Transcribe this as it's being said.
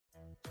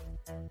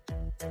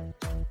This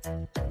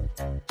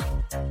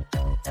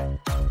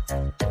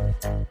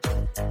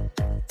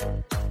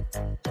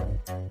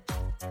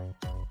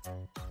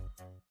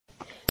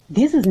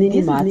is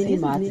Nini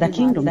Mats, the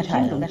Kingdom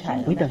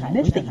Child, with a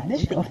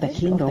message of the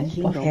Kingdom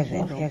of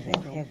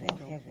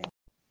Heaven.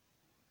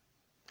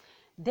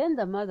 Then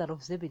the mother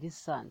of Zebedee's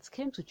sons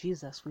came to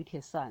Jesus with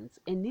her sons,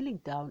 and kneeling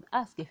down,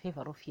 asked a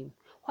favor of him.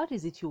 "What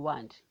is it you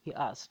want?" he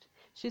asked.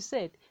 She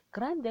said,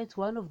 "Grant that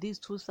one of these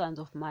two sons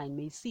of mine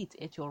may sit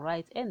at your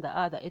right and the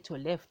other at your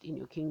left in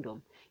your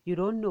kingdom." "You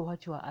don't know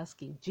what you are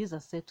asking."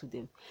 Jesus said to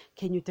them.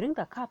 "Can you drink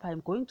the cup I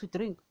am going to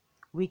drink?"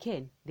 "We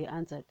can," they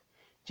answered.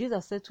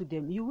 Jesus said to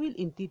them, "You will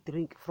indeed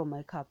drink from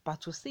my cup,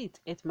 but to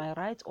sit at my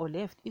right or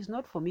left is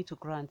not for me to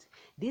grant.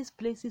 These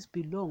places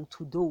belong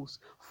to those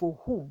for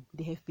whom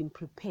they have been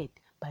prepared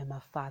by my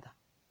Father."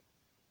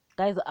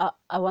 Guys,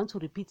 I want to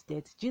repeat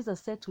that. Jesus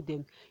said to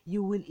them,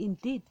 "You will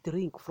indeed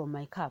drink from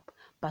my cup,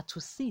 but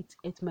to sit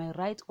at my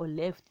right or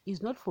left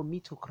is not for me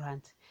to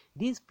grant.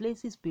 These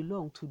places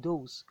belong to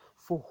those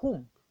for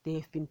whom they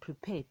have been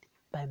prepared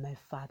by my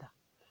Father."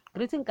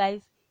 Greeting,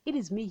 guys. It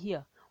is me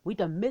here with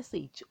a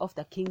message of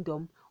the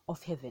Kingdom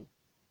of Heaven.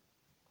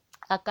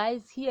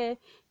 Guys, here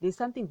there's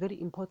something very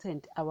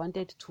important I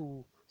wanted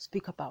to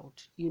speak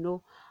about.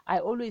 I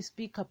always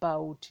speak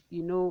about,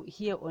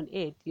 here on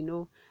earth,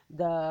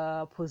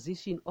 the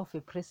position of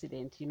a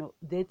president,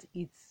 that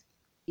it's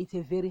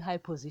a very high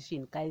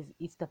position, guys.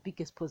 It's the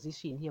biggest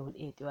position here on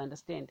earth, you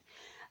understand.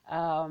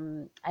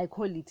 I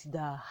call it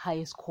the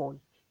highest call,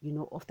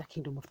 of the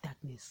kingdom of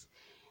darkness,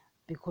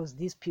 because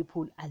these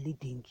people are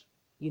leading.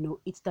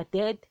 It's the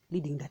dead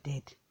leading the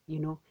dead.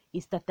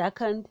 It's the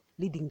darkened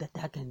leading the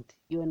darkened.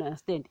 You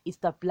understand? It's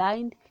the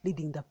blind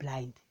leading the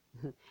blind.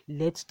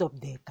 Let's stop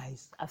there,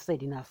 guys. I've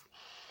said enough.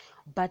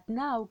 But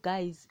now,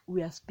 guys,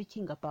 we are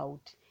speaking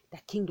about the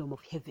kingdom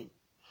of heaven.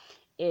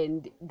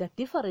 And the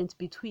difference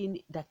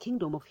between the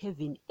kingdom of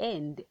heaven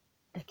and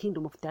the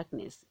kingdom of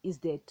darkness is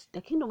that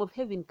the kingdom of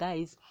heaven,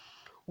 guys,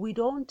 we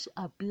don't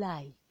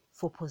apply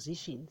for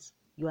positions.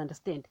 You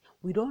understand?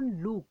 We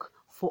don't look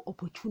for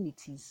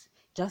opportunities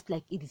just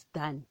like it is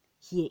done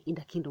here in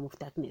the kingdom of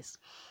darkness.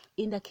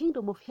 In the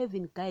kingdom of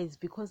heaven, guys,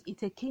 because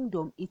it's a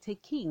kingdom, it's a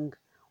king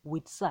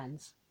with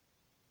sons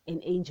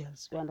and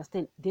angels. You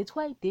understand? That's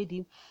why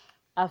Daddy,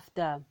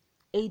 after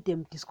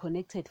Adam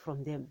disconnected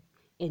from them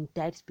and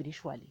died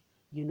spiritually,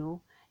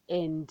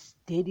 and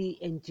Daddy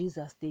and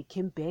Jesus, they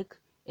came back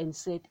and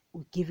said,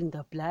 "We're giving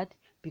the blood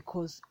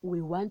because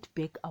we want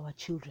back our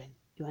children."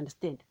 You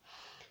understand?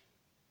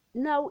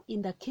 Now,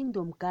 in the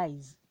kingdom,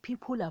 guys,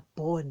 people are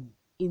born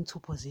into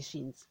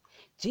positions.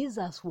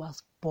 Jesus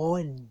was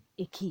born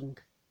a king.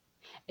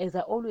 As I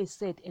always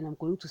said, and I'm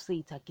going to say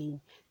it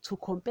again, to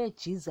compare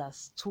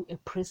Jesus to a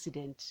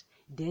president,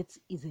 that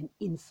is an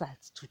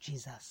insult to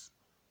Jesus.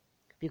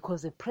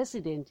 Because a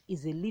president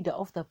is a leader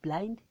of the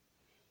blind.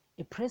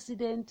 A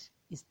president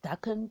is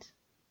darkened,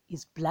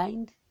 is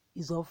blind,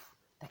 is of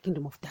the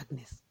kingdom of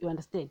darkness. You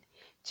understand?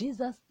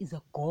 Jesus is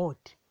a God.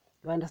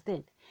 You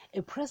understand?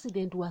 A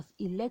president was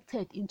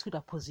elected into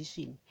the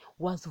position,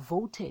 was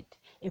voted.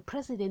 A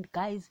president,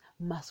 guys,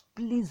 must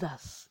please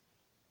us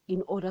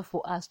in order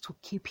for us to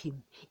keep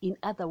him. In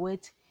other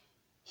words,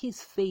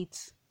 his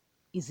fate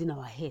is in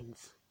our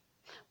hands.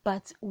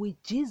 But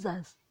with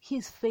Jesus,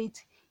 his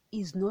fate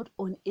is not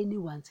on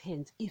anyone's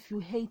hands. If you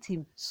hate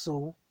him,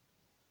 so.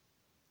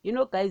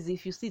 Guys,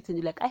 if you sit and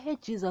you're like, "I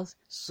hate Jesus,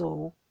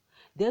 so,"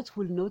 that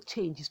will not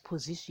change his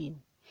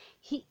position.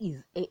 He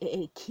is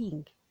a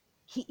king.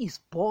 He is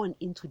born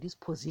into this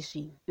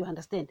position. You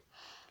understand?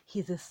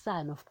 He's a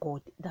son of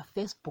God, the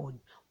firstborn,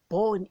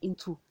 born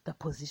into the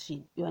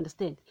position. You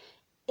understand?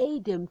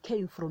 Adam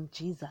came from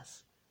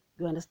Jesus.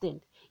 You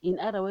understand? In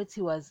other words,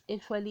 he was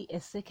actually a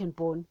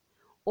secondborn,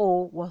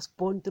 or was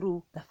born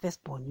through the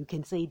firstborn. You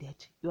can say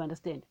that. You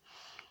understand?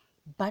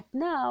 But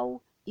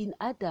now, in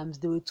Adam's,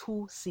 there were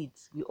two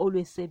seeds. We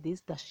always say this,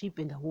 the sheep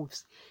and the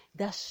wolves.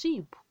 The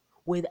sheep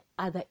were the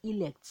other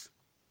elects.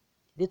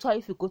 That's why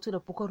if you go to the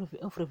book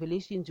of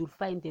Revelations, you'll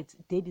find that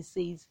Daddy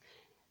says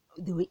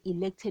they were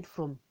elected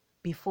from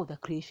before the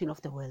creation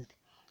of the world.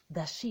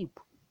 The sheep.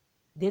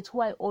 That's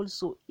why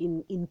also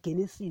in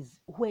Genesis,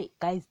 where,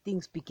 guys,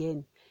 things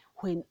began,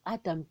 when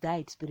Adam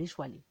died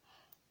spiritually,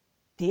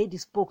 Daddy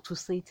spoke to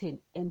Satan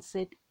and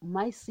said,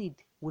 "My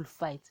seed will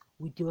fight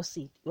with your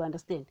seed." You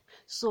understand?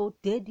 So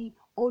Daddy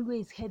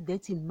always had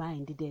that in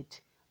mind,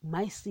 that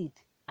my seed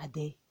are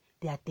there.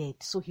 They are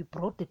dead. So he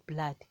brought the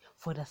blood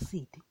for the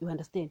seed. You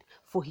understand?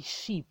 For his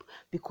sheep,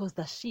 because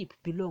the sheep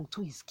belong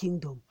to his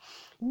kingdom.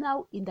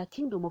 Now, in the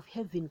kingdom of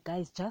heaven,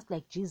 guys, just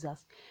like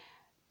Jesus,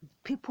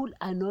 people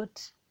are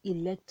not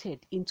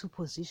elected into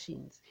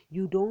positions.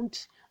 You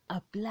don't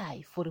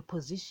apply for a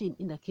position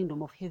in the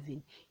kingdom of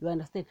heaven. You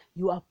understand?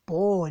 You are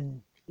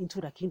born into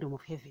the kingdom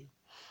of heaven.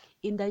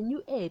 In the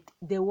new earth,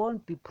 there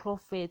won't be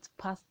prophets,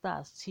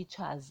 pastors,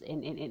 teachers,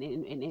 and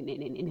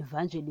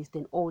evangelists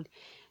and all.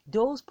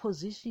 Those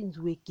positions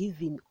were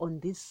given on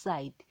this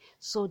side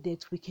so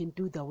that we can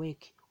do the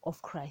work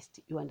of Christ.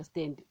 You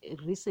understand?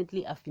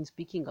 Recently, I've been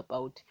speaking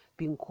about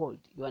being called,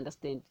 you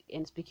understand,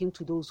 and speaking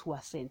to those who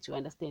are sent, you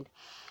understand.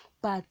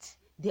 But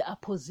there are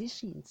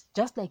positions,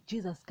 just like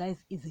Jesus,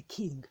 guys, is a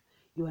king,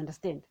 you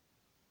understand.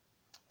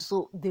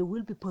 So there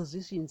will be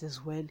positions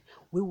as well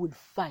we will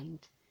find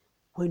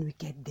when we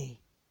get there.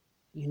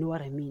 You know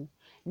what I mean?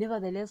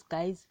 Nevertheless,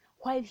 guys,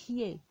 while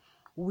here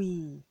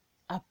we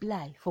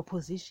apply for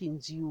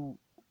positions, you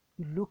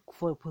look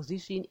for a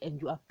position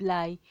and you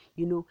apply,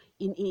 you know,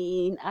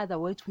 in other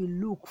words, we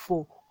look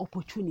for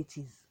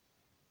opportunities.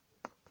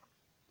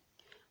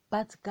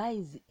 But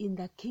guys, in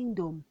the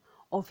kingdom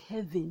of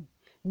heaven,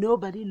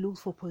 nobody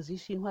looks for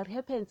position. What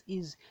happens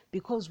is,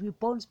 because we're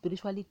born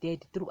spiritually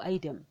dead through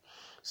Adam,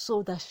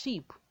 so the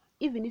sheep,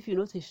 even if you're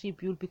not a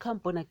sheep, you'll become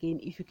born again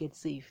if you get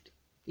saved,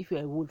 if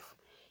you're a wolf.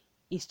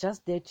 It's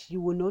just that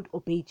you will not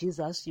obey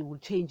Jesus. You will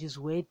change his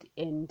word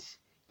and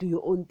do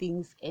your own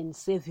things and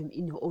serve him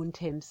in your own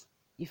terms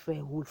if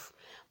you're a wolf.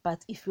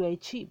 But if you're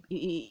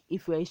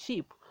a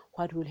sheep,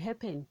 what will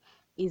happen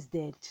is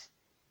that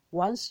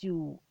once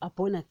you are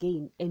born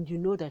again and you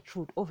know the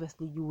truth,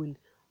 obviously you will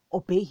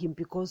obey him,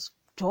 because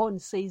John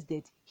says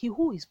that he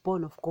who is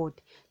born of God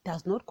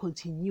does not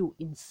continue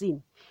in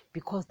sin,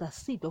 because the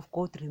seed of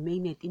God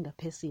remaineth in the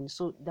person.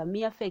 So the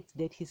mere fact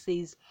that he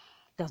says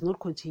does not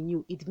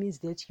continue, it means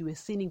that you were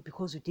sinning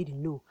because you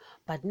didn't know.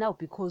 But now,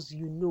 because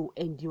you know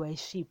and you are a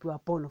sheep, you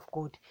are born of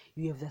God,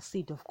 you have the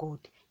seed of God,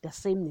 the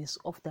sameness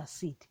of the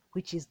seed,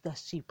 which is the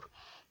sheep,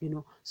 you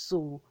know.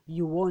 So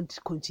you won't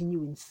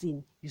continue in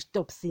sin, you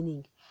stop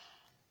sinning.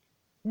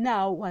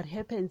 Now what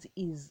happens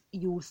is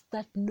you will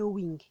start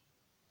knowing,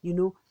 you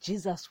know,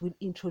 Jesus will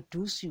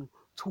introduce you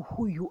to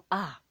who you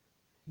are.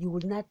 You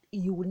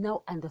will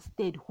now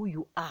understand who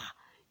you are.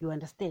 You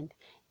understand?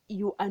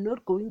 You are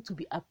not going to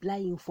be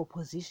applying for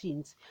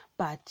positions,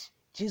 but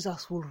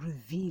Jesus will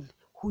reveal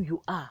who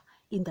you are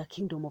in the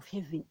kingdom of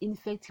heaven. In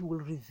fact, he will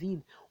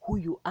reveal who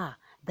you are,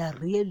 the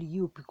real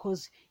you,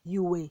 because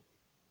you were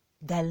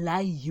the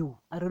lie you.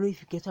 I don't know if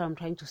you get what I'm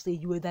trying to say.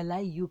 You were the lie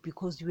you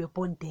because you were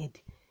born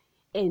dead.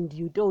 And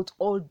you don't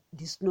all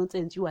this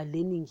nonsense you are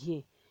learning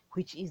here,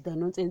 which is the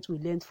nonsense we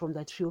learned from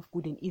the tree of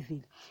good and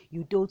evil.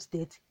 You doubt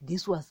that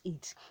this was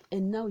it,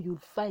 and now you'll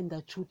find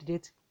the truth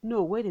that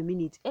no, wait a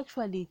minute,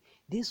 actually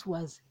this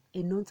was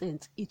a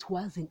nonsense, it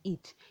wasn't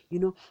it, you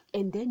know.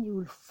 And then you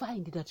will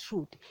find the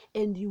truth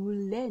and you will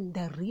learn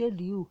the real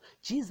you.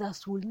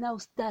 Jesus will now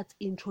start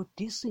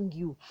introducing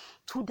you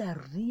to the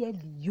real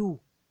you,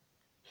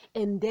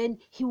 and then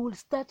he will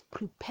start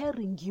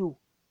preparing you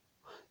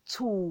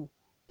to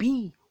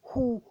be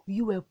who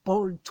you were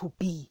born to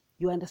be.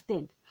 You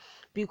understand?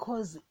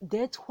 Because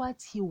that's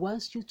what he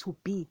wants you to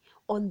be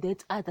on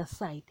that other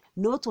side,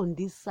 not on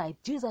this side.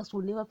 Jesus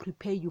will never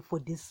prepare you for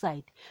this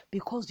side,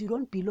 because you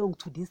don't belong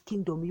to this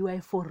kingdom. You are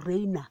a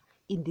foreigner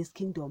in this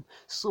kingdom.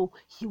 So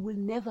he will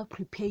never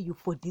prepare you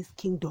for this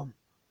kingdom.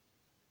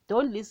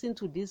 Don't listen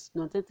to these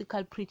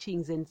nonsensical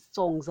preachings and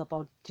songs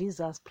about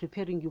Jesus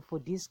preparing you for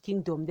this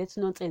kingdom. That's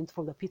nonsense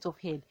from the pit of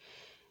hell.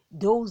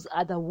 Those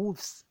are the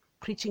wolves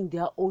preaching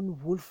their own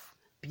wolf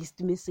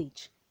beast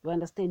message. You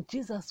understand?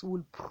 Jesus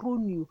will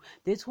prune you.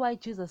 That's why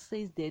Jesus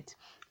says that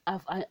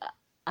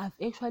I've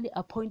actually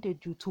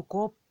appointed you to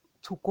go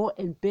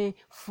and bear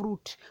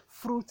fruit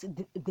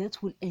that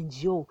will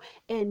endure.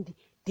 And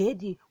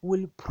Daddy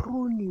will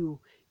prune you.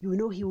 You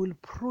know, he will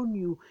prune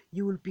you.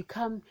 You will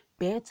become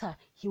better.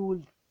 He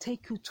will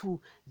take you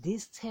to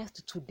this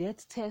test, to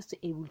that test.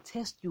 It will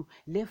test you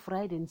left,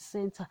 right, and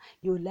center.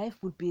 Your life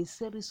will be a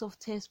series of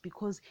tests,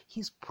 because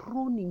he's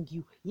pruning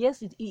you.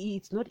 Yes,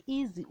 it's not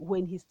easy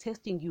when he's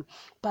testing you,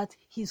 but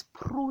he's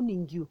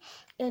pruning you.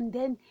 And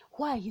then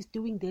why he's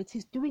doing that?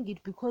 He's doing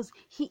it because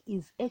he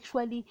is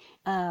actually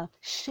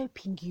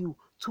shaping you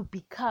to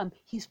become.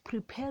 He's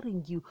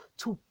preparing you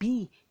to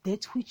be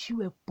that which you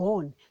were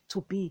born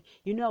to be.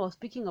 You know, I was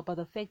speaking about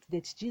the fact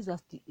that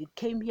Jesus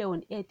came here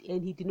on earth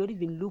and he did not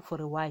even look for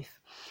a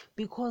wife,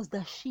 because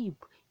the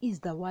sheep is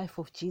the wife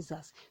of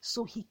Jesus.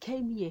 So he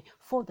came here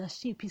for the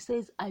sheep. He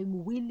says,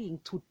 I'm willing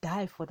to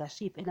die for the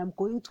sheep, and I'm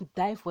going to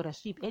die for the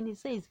sheep. And he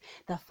says,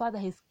 the Father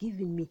has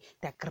given me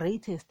the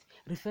greatest,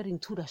 referring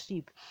to the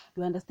sheep.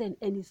 You understand?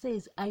 And he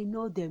says, I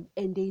know them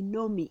and they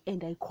know me,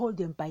 and I call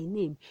them by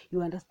name.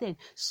 You understand?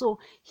 So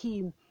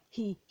he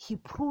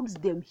prunes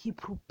them. He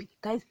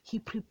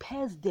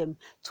prepares them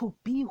to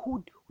be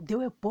who they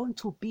were born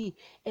to be,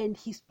 and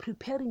he's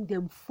preparing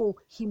them for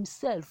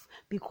himself,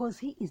 because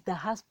he is the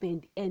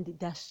husband and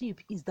the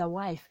sheep is the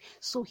wife.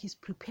 So he's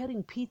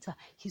preparing Peter,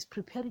 he's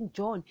preparing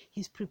John,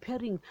 he's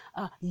preparing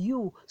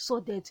you,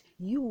 so that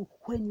you,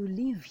 when you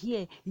live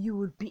here, you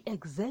will be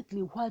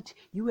exactly what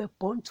you were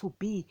born to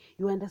be.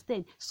 You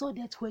understand? So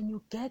that when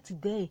you get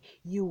there,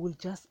 you will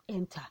just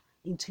enter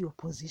into your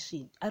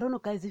position. I don't know,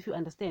 guys, if you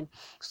understand.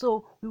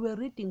 So we were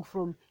reading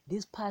from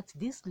this part.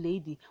 This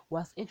lady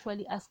was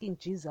actually asking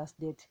Jesus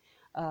that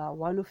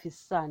one of his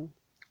sons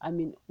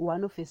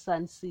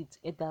sits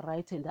at the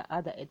right and the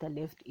other at the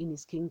left in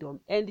his kingdom.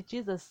 And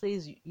Jesus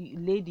says,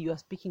 lady, you are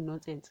speaking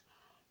nonsense.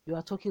 You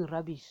are talking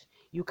rubbish.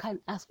 You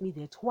can't ask me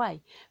that. Why?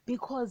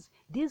 Because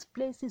these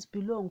places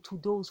belong to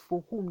those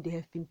for whom they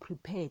have been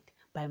prepared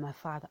by my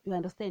Father. You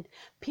understand?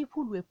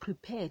 People were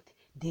prepared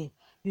there.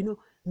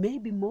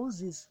 Maybe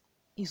Moses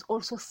is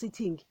also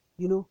sitting,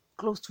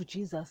 close to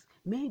Jesus.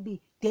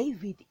 Maybe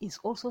David is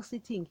also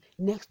sitting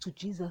next to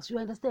Jesus. You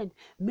understand?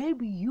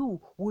 Maybe you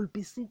will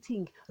be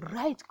sitting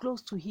right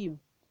close to him.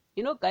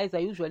 Guys, I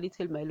usually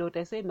tell my Lord,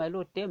 I say, my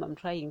Lord, damn, I'm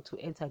trying to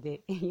enter there.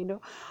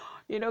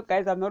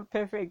 Guys, I'm not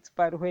perfect,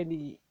 but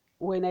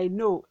when I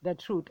know the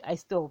truth, I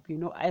stop.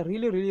 I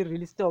really, really,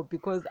 really stop,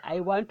 because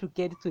I want to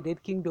get to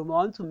that kingdom. I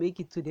want to make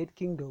it to that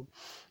kingdom,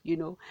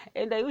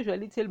 And I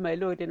usually tell my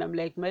Lord, and I'm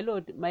like, my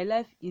Lord, my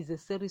life is a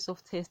series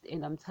of tests,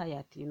 and I'm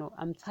tired.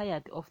 I'm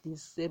tired of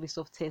this series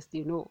of tests.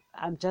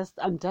 I'm just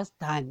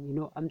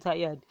done. I'm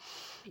tired.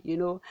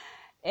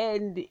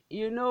 And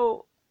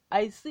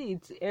I see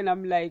it, and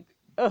I'm like,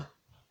 oh,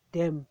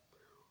 damn.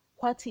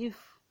 What if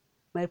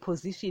my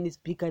position is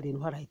bigger than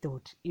what I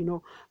thought?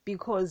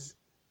 Because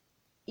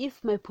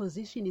if my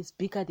position is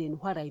bigger than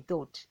what I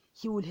thought,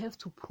 he will have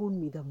to prune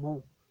me the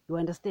more. You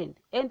understand?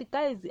 And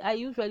guys, I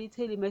usually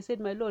tell him, I said,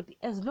 my Lord,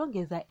 as long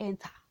as I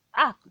enter,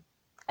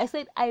 I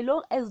said, as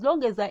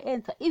long as I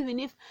enter, even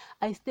if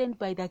I stand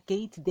by the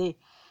gate there,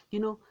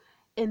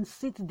 and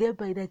sit there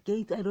by the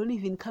gate, I don't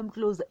even come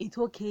closer, it's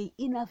okay.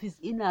 Enough is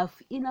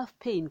enough. Enough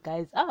pain,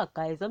 guys.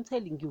 Guys, I'm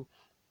telling you,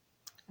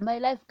 my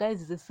life,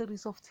 guys, is a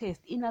series of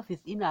tests. Enough is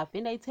enough.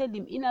 And I tell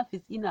him, enough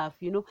is enough,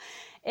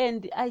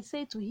 And I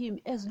say to him,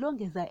 as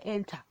long as I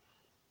enter,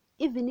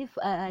 even if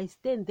I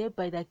stand there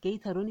by the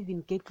gate, I don't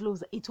even get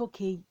closer, it's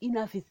okay.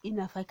 Enough is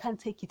enough. I can't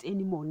take it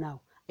anymore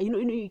now.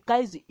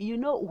 Guys,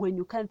 when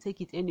you can't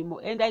take it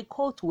anymore. And I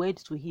quote word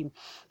to him.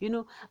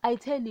 I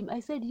tell him, I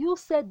said, you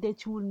said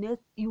that you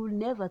will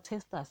never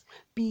test us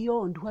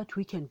beyond what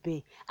we can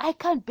bear. I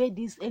can't bear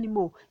this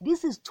anymore.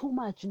 This is too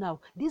much now.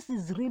 This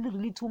is really,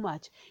 really too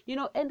much.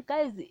 And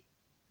guys,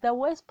 the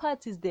worst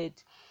part is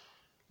that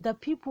the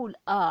people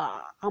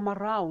I'm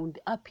around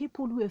are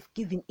people who have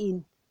given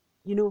in.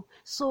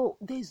 So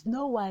there's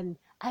no one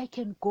I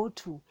can go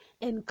to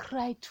and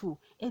cry to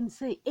and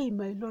say, hey,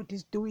 my Lord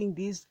is doing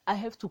this. I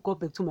have to go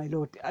back to my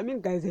Lord. I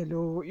mean, guys,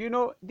 hello.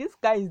 This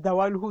guy is the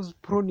one who's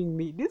pruning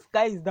me. This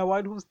guy is the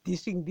one who's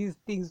dishing these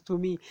things to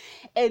me.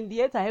 And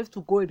yet I have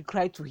to go and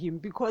cry to him,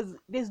 because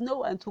there's no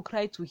one to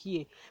cry to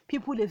here.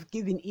 People have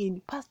given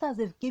in. Pastors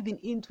have given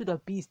in to the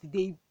beast.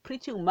 They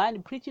preaching money,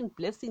 preaching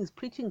blessings,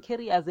 preaching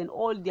careers, and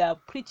all. They are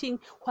preaching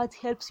what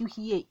helps you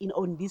here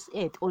on this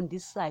earth, on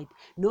this side,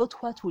 not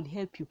what will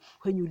help you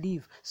when you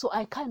leave. So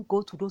I can't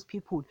go to those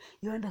people.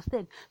 You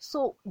understand?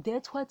 So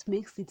that's what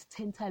makes it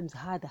 10 times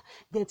harder.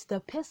 That the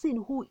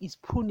person who is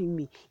pruning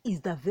me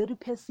is the very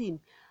person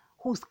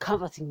who's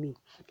comforting me,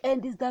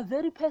 and is the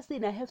very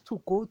person I have to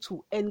go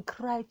to and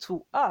cry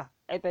to. And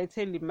I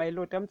tell him, my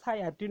Lord, I'm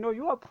tired.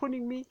 You are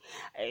pruning me,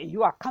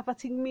 you are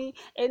comforting me,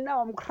 and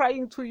now I'm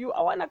crying to you.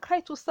 I want to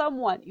cry to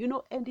someone,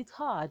 and it's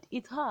hard.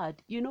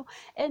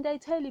 And I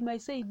tell him, I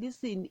say,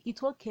 listen,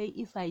 it's okay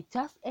if I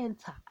just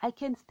enter. I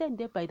can stand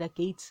there by the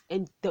gates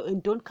and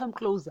don't come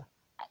closer.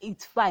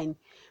 It's fine,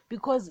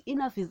 because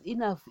enough is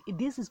enough.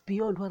 This is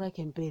beyond what I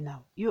can bear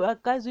now.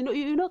 Guys,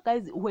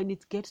 guys, when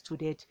it gets to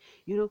that,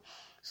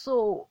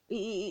 so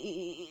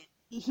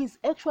he's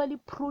actually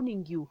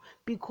pruning you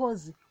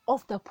because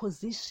of the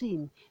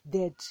position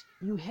that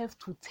you have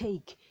to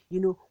take,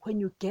 when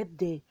you get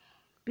there,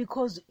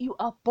 because you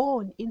are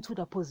born into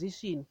the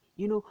position.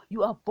 You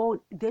are born.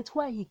 That's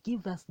why he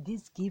gives us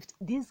these gifts.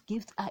 These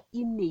gifts are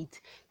innate.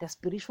 The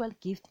spiritual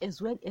gift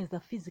as well as the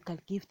physical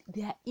gift,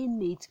 they are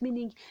innate,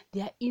 meaning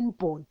they are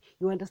inborn.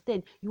 You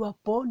understand? You are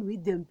born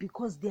with them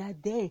because they are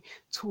there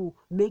to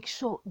make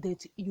sure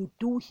that you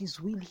do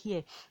his will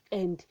here.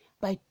 And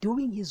by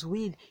doing his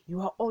will, you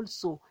are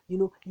also,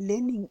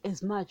 learning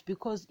as much.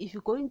 Because if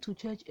you're going to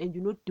church and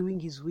you're not doing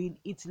his will,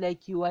 it's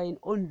like you are an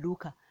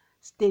onlooker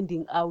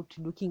standing out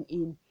looking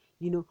in.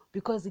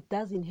 Because it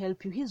doesn't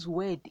help you. His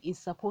word is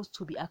supposed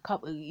to be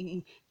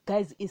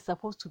guys, is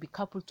supposed to be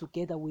coupled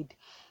together with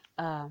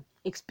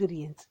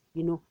experience.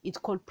 It's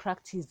called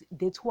practice.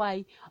 That's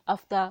why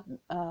after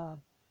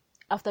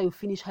you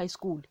finish high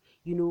school,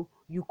 you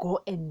go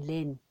and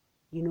learn,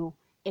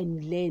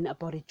 and learn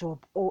about a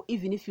job. Or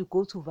even if you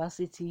go to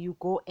varsity, you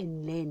go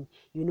and learn,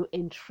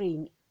 and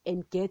train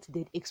and get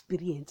that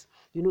experience.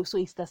 So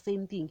it's the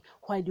same thing.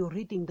 While you're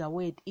reading the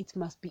word, it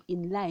must be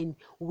in line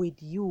with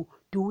you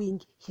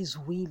doing his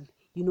will.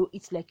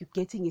 It's like you're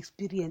getting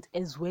experience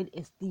as well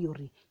as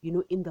theory,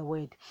 in the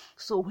word.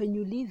 So when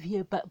you live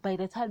here, by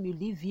the time you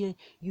live here,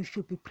 you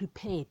should be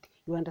prepared.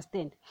 You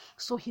understand?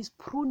 So he's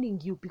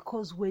pruning you,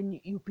 because when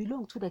you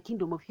belong to the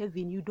kingdom of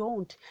heaven, you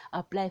don't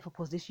apply for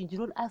positions. You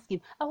don't ask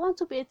him, I want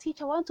to be a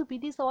teacher, I want to be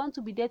this, I want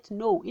to be that.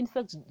 No, in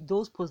fact,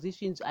 those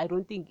positions, I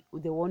don't think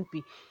they won't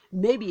be.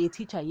 Maybe a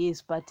teacher,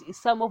 yes, but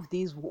some of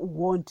these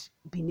won't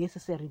be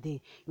necessary there.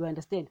 You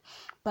understand?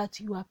 But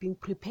you are being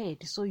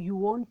prepared, so you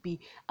won't be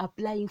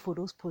applying for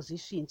those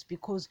positions,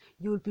 because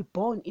you will be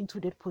born into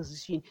that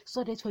position,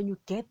 so that when you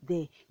get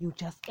there, you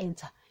just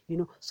enter.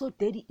 So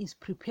daddy is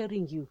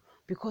preparing you,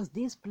 because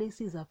these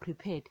places are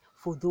prepared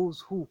for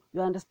those who, you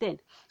understand?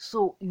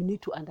 So you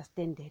need to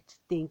understand that.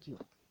 Thank you.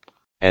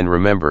 And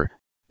remember,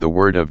 the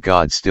Word of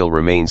God still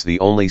remains the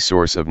only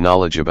source of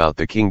knowledge about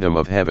the kingdom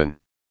of heaven.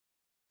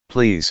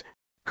 Please,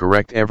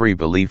 correct every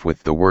belief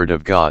with the Word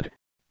of God,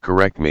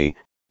 correct me,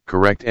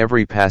 correct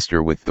every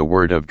pastor with the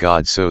Word of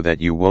God so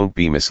that you won't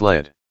be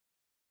misled.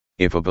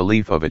 If a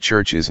belief of a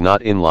church is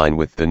not in line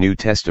with the New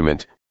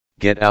Testament,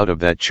 get out of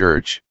that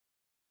church.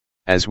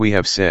 As we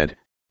have said,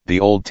 the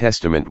Old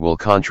Testament will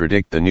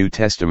contradict the New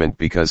Testament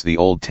because the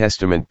Old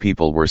Testament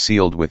people were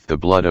sealed with the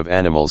blood of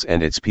animals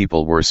and its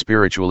people were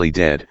spiritually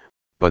dead,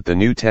 but the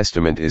New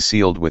Testament is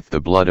sealed with the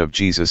blood of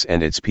Jesus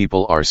and its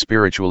people are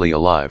spiritually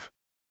alive.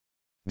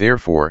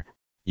 Therefore,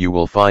 you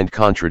will find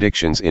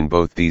contradictions in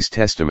both these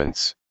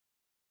testaments.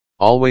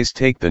 Always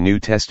take the New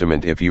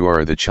Testament if you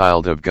are the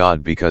child of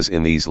God, because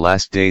in these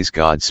last days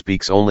God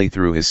speaks only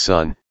through His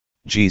Son,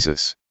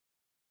 Jesus.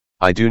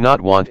 I do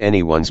not want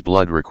anyone's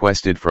blood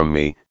requested from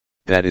me,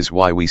 that is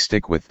why we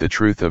stick with the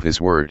truth of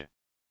His Word.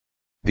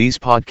 These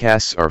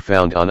podcasts are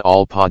found on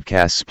all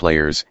podcasts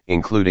players,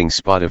 including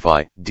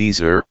Spotify,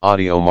 Deezer,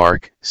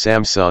 AudioMark,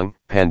 Samsung,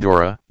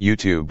 Pandora,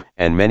 YouTube,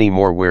 and many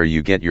more where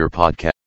you get your podcast.